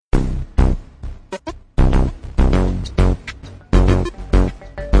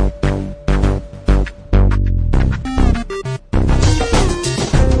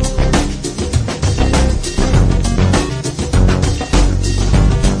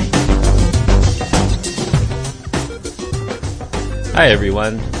Hi,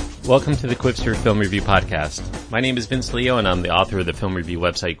 everyone. Welcome to the Quipster Film Review Podcast. My name is Vince Leo, and I'm the author of the film review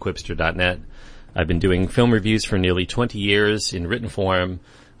website, Quipster.net. I've been doing film reviews for nearly 20 years in written form.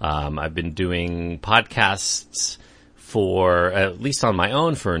 I've been doing podcasts for, at least on my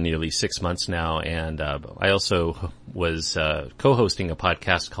own, for nearly 6 months now, and I also was co-hosting a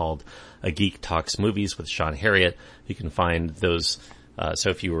podcast called A Geek Talks Movies with Sean Harriott. You can find those.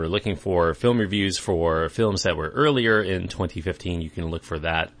 So if you were looking for film reviews for films that were earlier in 2015, you can look for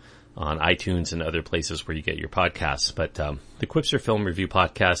that on iTunes and other places where you get your podcasts. But the Quipster Film Review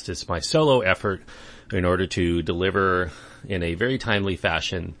Podcast is my solo effort in order to deliver in a very timely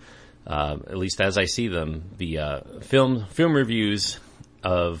fashion, at least as I see them, the film reviews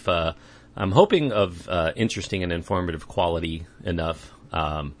of, I'm hoping of interesting and informative quality enough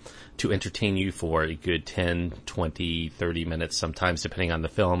to entertain you for a good 10, 20, 30 minutes, sometimes depending on the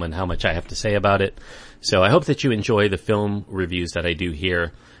film and how much I have to say about it. So I hope that you enjoy the film reviews that I do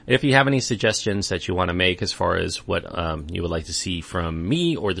here. If you have any suggestions that you want to make as far as what you would like to see from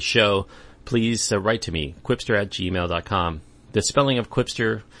me or the show, please write to me, quipster@gmail.com. The spelling of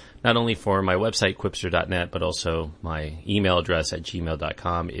Quipster, not only for my website, quipster.net, but also my email address at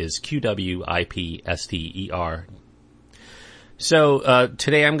gmail.com is QWIPSTER. So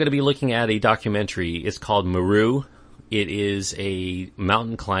today I'm going to be looking at a documentary. It's called Meru. It is a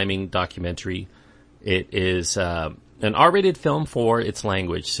mountain climbing documentary. It is an R-rated film for its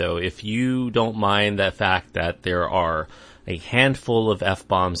language. So if you don't mind the fact that there are a handful of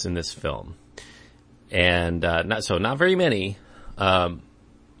F-bombs in this film, and not very many,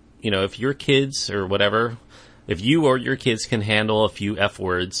 if your kids or whatever, if you or your kids can handle a few F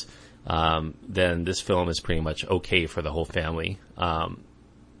words, then this film is pretty much okay for the whole family.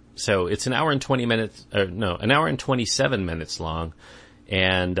 So it's an hour and 27 minutes long.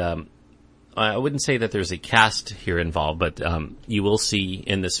 And, I wouldn't say that there's a cast here involved, but, you will see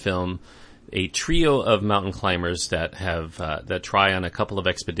in this film a trio of mountain climbers that have, that try on a couple of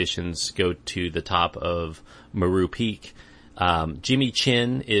expeditions, go to the top of Meru Peak. Jimmy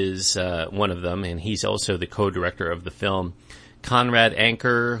Chin is, one of them, and he's also the co-director of the film. Conrad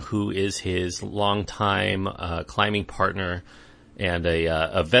Anker, who is his longtime climbing partner and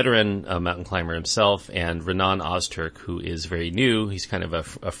a veteran mountain climber himself, and Renan Ozturk, who is very new. He's kind of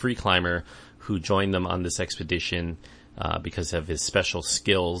a free climber who joined them on this expedition because of his special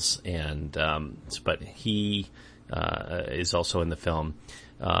skills, and but he is also in the film.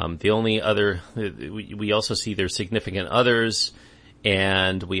 The only other, we also see their significant others.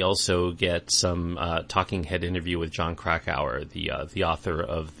 And we also get some talking head interview with John Krakauer, the author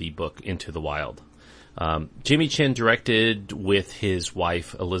of the book Into the Wild. Jimmy Chin directed with his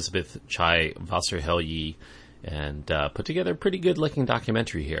wife Elizabeth Chai Vasarhelyi, and put together a pretty good-looking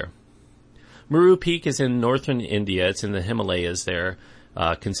documentary here. Meru Peak is in northern India. It's in the Himalayas there,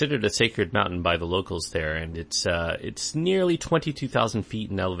 considered a sacred mountain by the locals there, and it's nearly 22,000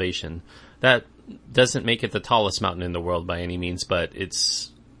 feet in elevation. That doesn't make it the tallest mountain in the world by any means, but it's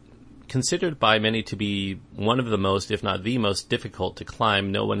considered by many to be one of the most, if not the most difficult to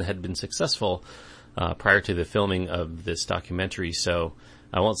climb. No one had been successful prior to the filming of this documentary, so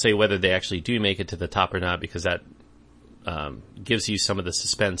I won't say whether they actually do make it to the top or not, because that gives you some of the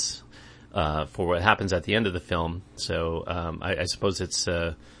suspense for what happens at the end of the film. So I suppose it's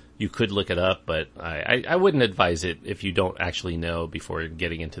you could look it up, but I wouldn't advise it if you don't actually know before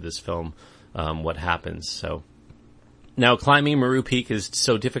getting into this film what happens. So now climbing Meru Peak is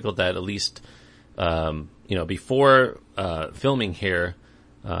so difficult that at least, before filming here,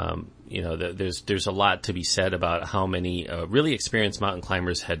 there's a lot to be said about how many really experienced mountain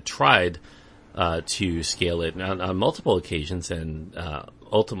climbers had tried to scale it on multiple occasions, and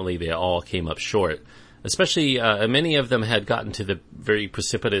ultimately they all came up short. Especially, many of them had gotten to the very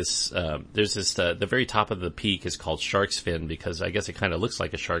precipitous, there's this, the very top of the peak is called Shark's Fin, because I guess it kind of looks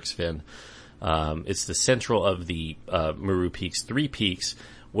like a shark's fin. It's the central of the, Meru Peak's 3 peaks,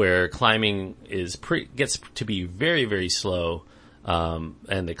 where climbing gets to be very, very slow.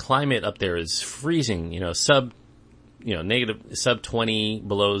 And the climate up there is freezing, sub 20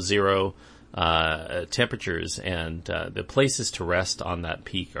 below zero, temperatures, and the places to rest on that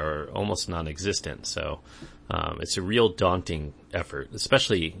peak are almost non-existent. So it's a real daunting effort,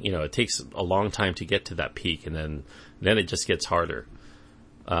 especially, it takes a long time to get to that peak, and then it just gets harder.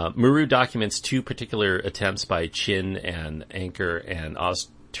 Meru documents 2 particular attempts by Chin and Anker and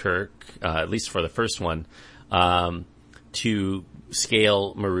Ozturk, at least for the first one, to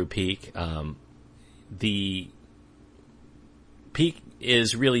scale Meru Peak. The peak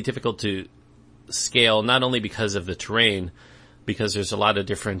is really difficult to scale, not only because of the terrain, because there's a lot of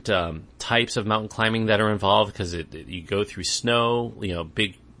different types of mountain climbing that are involved, because you go through snow,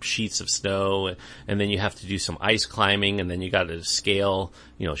 big sheets of snow, and then you have to do some ice climbing, and then you got to scale,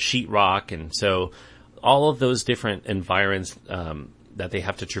 sheetrock. And so all of those different environs that they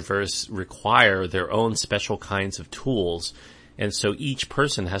have to traverse require their own special kinds of tools. And so each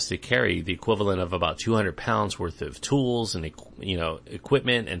person has to carry the equivalent of about 200 pounds worth of tools and,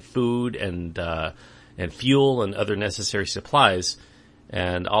 equipment and food and fuel and other necessary supplies.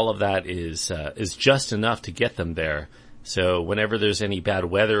 And all of that is just enough to get them there. So whenever there's any bad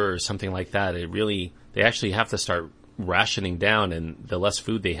weather or something like that, they actually have to start rationing down, and the less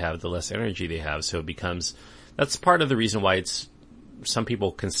food they have, the less energy they have. So that's part of the reason why some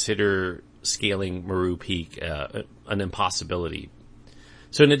people consider scaling Meru Peak an impossibility.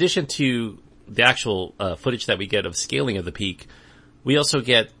 So in addition to the actual footage that we get of scaling of the peak, we also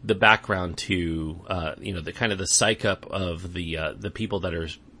get the background to the kind of the psych up of the people that are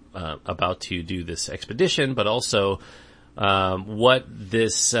about to do this expedition, but also what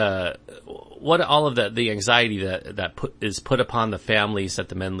all of the anxiety that is put upon the families that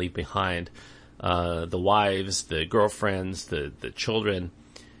the men leave behind, the wives, the girlfriends, the children.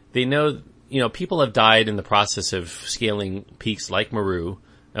 They know, people have died in the process of scaling peaks like Meru,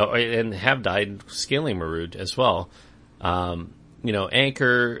 and have died scaling Meru as well.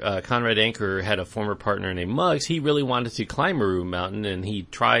 Anker, Conrad Anker had a former partner named Muggs. He really wanted to climb Meru Mountain, and he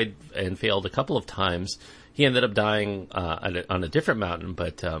tried and failed a couple of times. He ended up dying on a different mountain,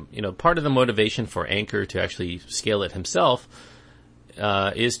 but part of the motivation for Anker to actually scale it himself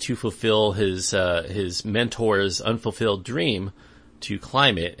is to fulfill his mentor's unfulfilled dream to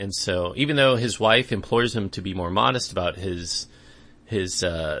climb it. And so, even though his wife implores him to be more modest about the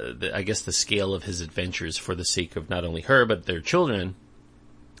scale of his adventures for the sake of not only her but their children,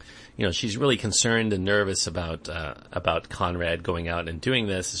 she's really concerned and nervous about Conrad going out and doing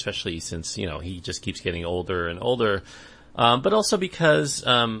this, especially since he just keeps getting older and older, but also because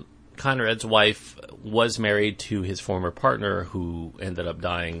Conrad's wife was married to his former partner, who ended up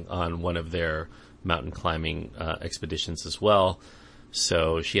dying on one of their mountain climbing expeditions as well.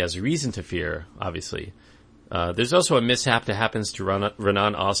 So she has a reason to fear, obviously. There's also a mishap that happens to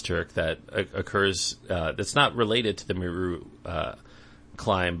Renan Ozturk that occurs, that's not related to the Meru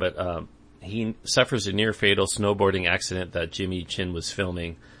climb, but he suffers a near fatal snowboarding accident that Jimmy Chin was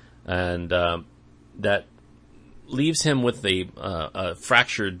filming, and that leaves him with a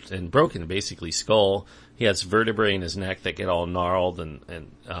fractured and broken, basically, skull. He has vertebrae in his neck that get all gnarled, and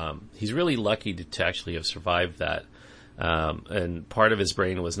he's really lucky to actually have survived that. And part of his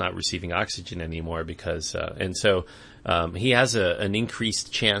brain was not receiving oxygen anymore because, he has an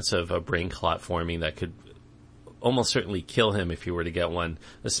increased chance of a brain clot forming that could almost certainly kill him if he were to get one,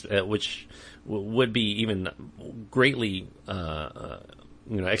 which would be even greatly,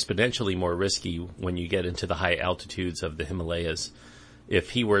 exponentially more risky when you get into the high altitudes of the Himalayas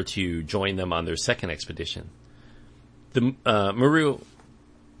if he were to join them on their second expedition. The Meru,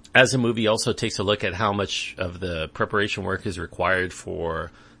 as a movie, also takes a look at how much of the preparation work is required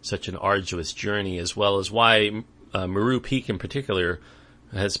for such an arduous journey, as well as why Meru Peak in particular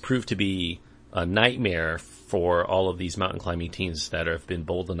has proved to be a nightmare for all of these mountain climbing teams that have been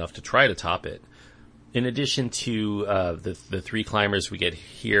bold enough to try to top it. In addition to the three climbers we get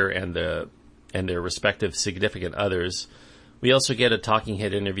here and their respective significant others, we also get a talking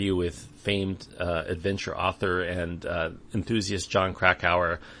head interview with famed adventure author and enthusiast John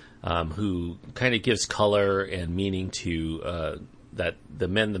Krakauer, who kind of gives color and meaning to that the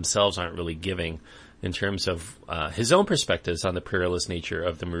men themselves aren't really giving, in terms of his own perspectives on the perilous nature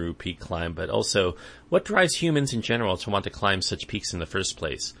of the Meru Peak climb, but also what drives humans in general to want to climb such peaks in the first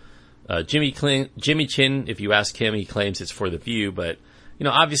place. Jimmy Chin, if you ask him, he claims it's for the view, but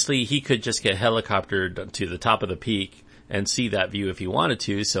obviously he could just get helicoptered to the top of the peak and see that view if he wanted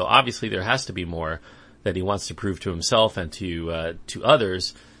to. So obviously there has to be more that he wants to prove to himself and to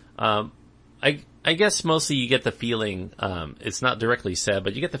others. I guess mostly you get the feeling, it's not directly said,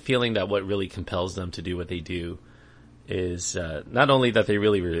 but you get the feeling that what really compels them to do what they do is not only that they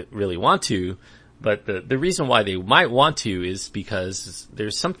really, really, really want to, but the reason why they might want to is because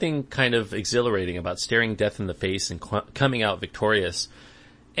there's something kind of exhilarating about staring death in the face and coming out victorious,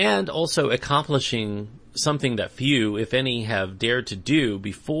 and also accomplishing something that few, if any, have dared to do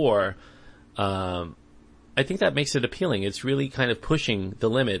before. I think that makes it appealing. It's really kind of pushing the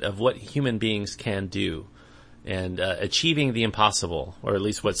limit of what human beings can do and achieving the impossible, or at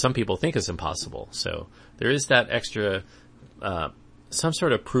least what some people think is impossible. So there is that extra, some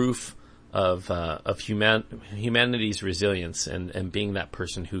sort of proof humanity's resilience and being that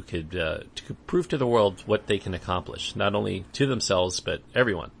person who could prove to the world what they can accomplish, not only to themselves but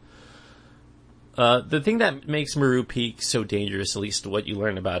everyone. The thing that makes Meru Peak so dangerous, at least what you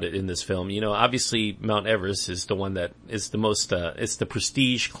learn about it in this film, obviously Mount Everest is the one that is the most, it's the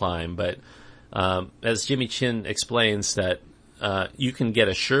prestige climb, but as Jimmy Chin explains that you can get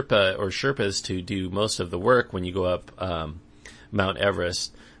a Sherpa or Sherpas to do most of the work when you go up Mount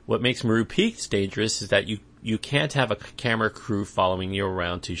Everest. What makes Meru Peak dangerous is that you can't have a camera crew following you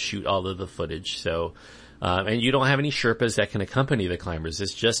around to shoot all of the footage. So, and you don't have any Sherpas that can accompany the climbers.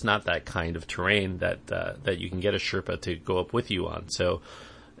 It's just not that kind of terrain that you can get a Sherpa to go up with you on. So,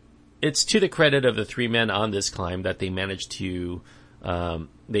 it's to the credit of the three men on this climb that they managed to.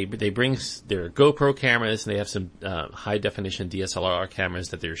 They bring their GoPro cameras and they have some high definition DSLR cameras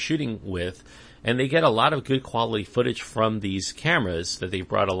that they're shooting with. And they get a lot of good quality footage from these cameras that they've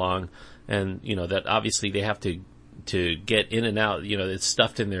brought along. And, that obviously they have to get in and out, it's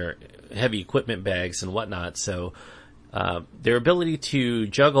stuffed in their heavy equipment bags and whatnot. So, their ability to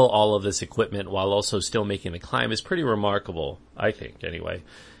juggle all of this equipment while also still making the climb is pretty remarkable, I think, anyway.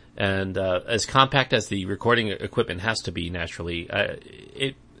 And, as compact as the recording equipment has to be naturally,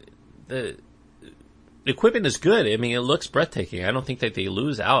 the equipment is good. I mean, it looks breathtaking. I don't think that they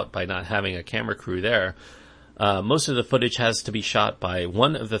lose out by not having a camera crew there. Most of the footage has to be shot by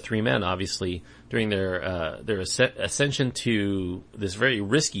one of the three men, obviously, during their ascension to this very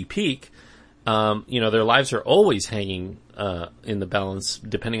risky peak. Their lives are always hanging, in the balance,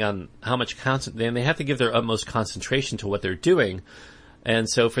 depending on how much then they have to give their utmost concentration to what they're doing. And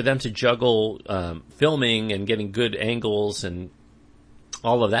so for them to juggle, filming and getting good angles and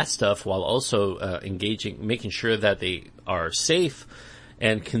all of that stuff while also making sure that they are safe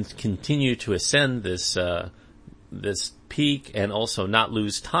and can continue to ascend this peak and also not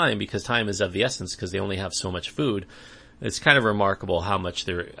lose time, because time is of the essence because they only have so much food. It's kind of remarkable how much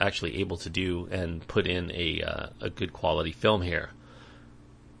they're actually able to do and put in a good quality film here.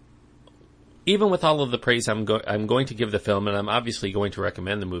 Even with all of the praise I'm going to give the film, and I'm obviously going to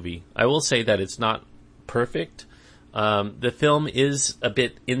recommend the movie, I will say that it's not perfect. The film is a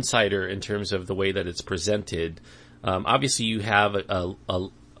bit insider in terms of the way that it's presented. Obviously you have a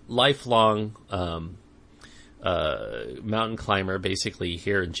lifelong, mountain climber basically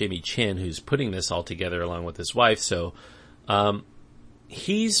here in Jimmy Chin, who's putting this all together along with his wife. So,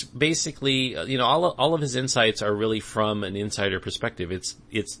 he's basically, all of his insights are really from an insider perspective.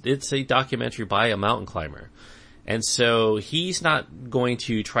 It's a documentary by a mountain climber. And so he's not going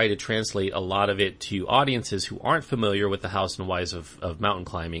to try to translate a lot of it to audiences who aren't familiar with the hows and whys of mountain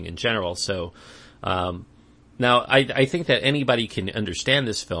climbing in general. So, now I think that anybody can understand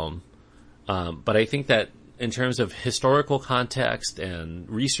this film. But I think that in terms of historical context and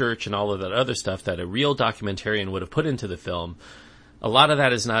research and all of that other stuff that a real documentarian would have put into the film, a lot of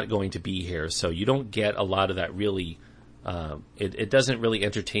that is not going to be here. So you don't get a lot of that really, it doesn't really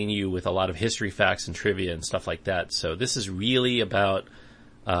entertain you with a lot of history facts and trivia and stuff like that. So this is really about,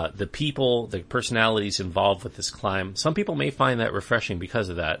 the people, the personalities involved with this climb. Some people may find that refreshing because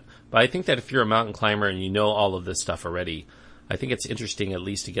of that. But I think that if you're a mountain climber and you know all of this stuff already, I think it's interesting at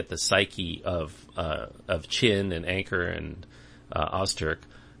least to get the psyche of Chin and Anker and, Ozturk,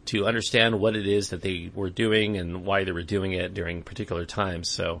 to understand what it is that they were doing and why they were doing it during particular times.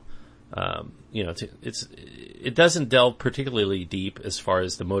 So, it doesn't delve particularly deep as far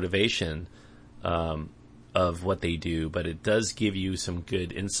as the motivation, of what they do, but it does give you some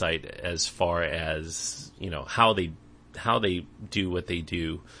good insight as far as, how they do what they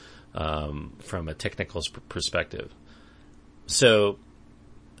do, from a technical perspective. So,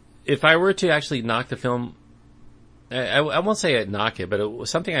 if I were to actually knock the film, I won't say I'd knock it, but it was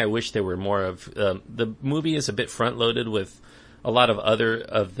something I wish there were more of. The movie is a bit front-loaded with a lot of other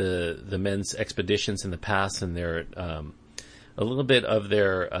of the men's expeditions in the past, and their a little bit of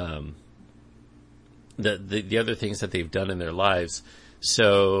their the other things that they've done in their lives.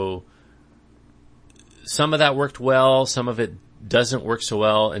 So some of that worked well, some of it doesn't work so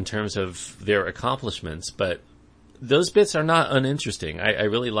well in terms of their accomplishments, but those bits are not uninteresting. I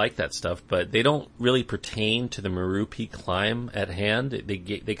really like that stuff, but they don't really pertain to the Meru Peak climb at hand.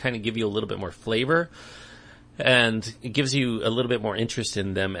 They kind of give you a little bit more flavor, and it gives you a little bit more interest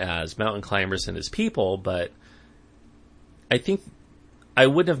in them as mountain climbers and as people, but I think I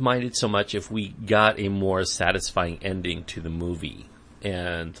wouldn't have minded so much if we got a more satisfying ending to the movie.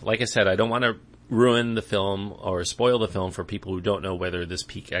 And like I said, I don't want to ruin the film or spoil the film for people who don't know whether this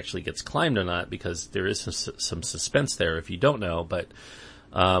peak actually gets climbed or not, because there is some suspense there if you don't know. But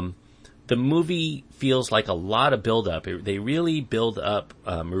the the movie feels like a lot of build-up. They really build up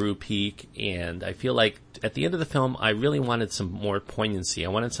Meru Peak, and I feel like at the end of the film, I really wanted some more poignancy. I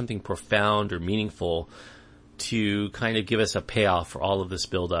wanted something profound or meaningful to kind of give us a payoff for all of this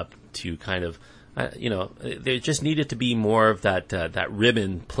build-up, to kind of, there just needed to be more of that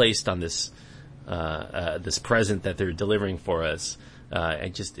ribbon placed on this present that they're delivering for us.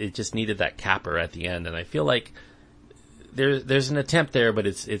 It just needed that capper at the end, and I feel like there's an attempt there, but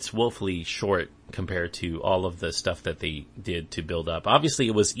it's woefully short compared to all of the stuff that they did to build up. Obviously,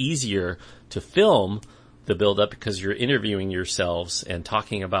 it was easier to film the build up because you're interviewing yourselves and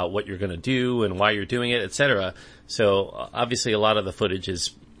talking about what you're going to do and why you're doing it, etc. So obviously, a lot of the footage is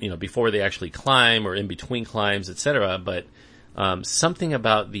before they actually climb or in between climbs, etc. But something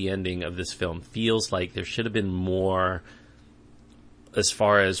about the ending of this film feels like there should have been more as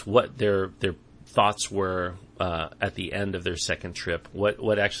far as what their thoughts were at the end of their second trip,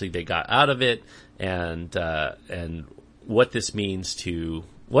 what actually they got out of it, and what this means to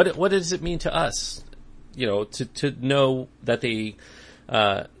what does it mean to us, to know that they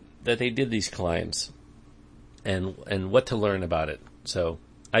did these climbs, and what to learn about it. So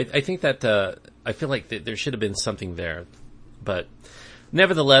I think that I feel like there should have been something there, but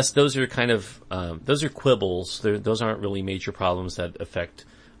nevertheless, those are kind of those are quibbles. Those aren't really major problems that affect,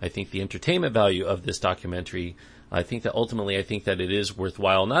 I think, the entertainment value of this documentary. I think that ultimately, it is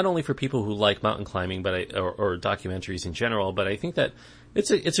worthwhile, not only for people who like mountain climbing, but or documentaries in general, but I think that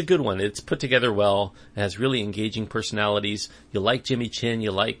it's a good one. It's put together well. It has really engaging personalities. You like Jimmy Chin.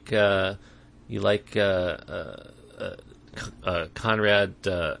 You like Conrad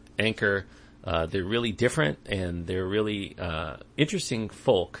Anker. They're really different, and they're really interesting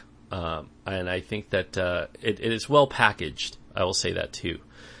folk. And I think that it is well packaged. I will say that too.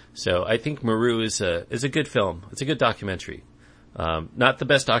 So I think Meru is a good film. It's a good documentary. Not the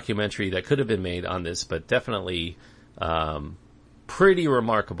best documentary that could have been made on this, but definitely pretty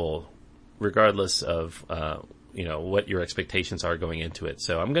remarkable, regardless of what your expectations are going into it.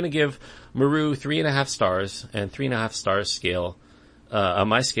 So I'm going to give Meru 3.5 stars, and 3.5 stars scale. On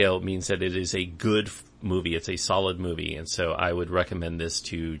my scale means that it is a good movie. It's a solid movie, and so I would recommend this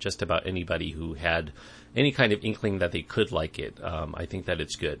to just about anybody who had any kind of inkling that they could like it. I think that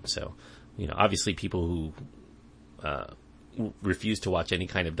it's good. So, obviously people who refuse to watch any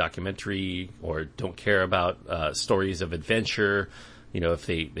kind of documentary or don't care about stories of adventure, if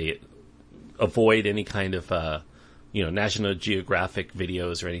they avoid any kind of National Geographic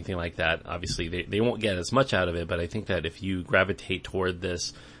videos or anything like that, obviously they won't get as much out of it. But I think that if you gravitate toward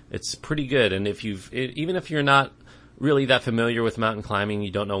this, it's pretty good. And even if you're not really that familiar with mountain climbing, you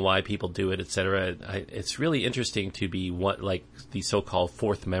don't know why people do it, etc., it's really interesting to be like the so-called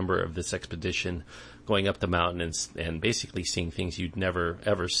fourth member of this expedition, going up the mountain and basically seeing things you'd never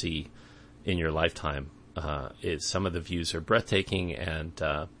ever see in your lifetime. Some of the views are breathtaking, and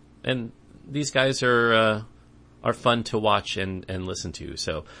these guys are fun to watch and listen to.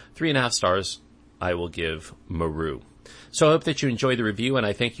 So 3.5 stars I will give Meru. So I hope that you enjoyed the review, and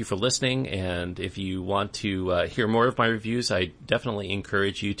I thank you for listening. And if you want to hear more of my reviews, I definitely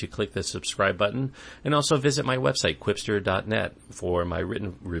encourage you to click the subscribe button, and also visit my website, quipster.net, for my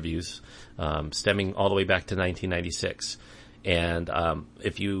written reviews, stemming all the way back to 1996. And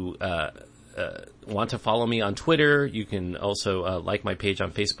if you want to follow me on Twitter, you can also like my page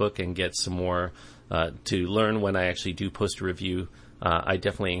on Facebook and get some more to learn when I actually do post a review. I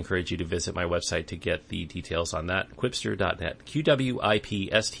definitely encourage you to visit my website to get the details on that, quipster.net,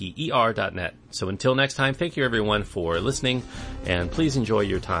 QWIPSTER.net. So until next time, thank you everyone for listening, and please enjoy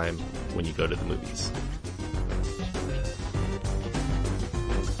your time when you go to the movies.